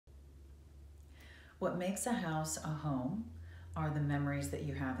What makes a house a home are the memories that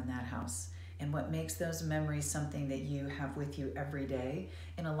you have in that house. And what makes those memories something that you have with you every day,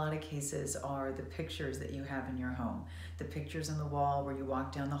 in a lot of cases, are the pictures that you have in your home. The pictures on the wall where you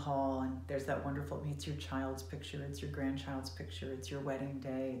walk down the hall and there's that wonderful, it's your child's picture, it's your grandchild's picture, it's your wedding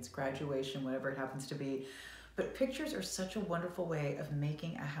day, it's graduation, whatever it happens to be. But pictures are such a wonderful way of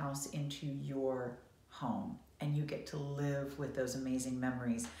making a house into your home. And you get to live with those amazing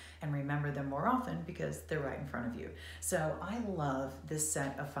memories and remember them more often because they're right in front of you. So I love this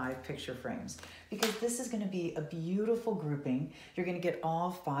set of 5 picture frames because this is going to be a beautiful grouping. You're going to get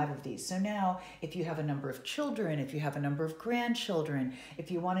all 5 of these. So now if you have a number of children, if you have a number of grandchildren, if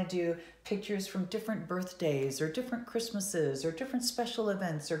you want to do pictures from different birthdays or different Christmases or different special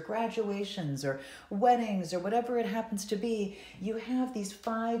events or graduations or weddings or whatever it happens to be, you have these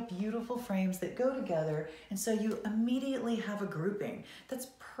 5 beautiful frames that go together, and so you immediately have a grouping that's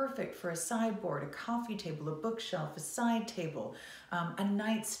perfect for a sideboard, a coffee table, a bookshelf, a side table, a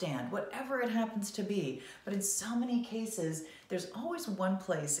nightstand, whatever it happens to be. But in so many cases, there's always one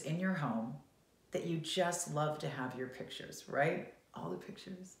place in your home that you just love to have your pictures, right? All the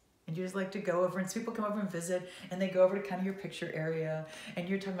pictures. And you just like to go over, and so people come over and visit, and they go over to kind of your picture area, and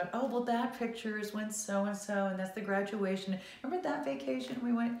you're talking about, oh, well, that picture is when so-and-so, and that's the graduation. Remember that vacation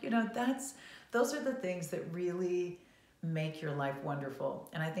we went? Those are the things that really make your life wonderful.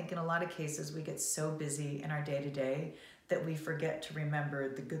 And I think in a lot of cases, we get so busy in our day-to-day that we forget to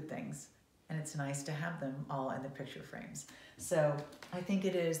remember the good things. And it's nice to have them all in the picture frames. So I think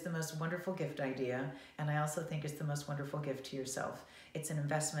it is the most wonderful gift idea. And I also think it's the most wonderful gift to yourself. It's an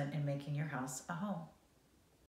investment in making your house a home.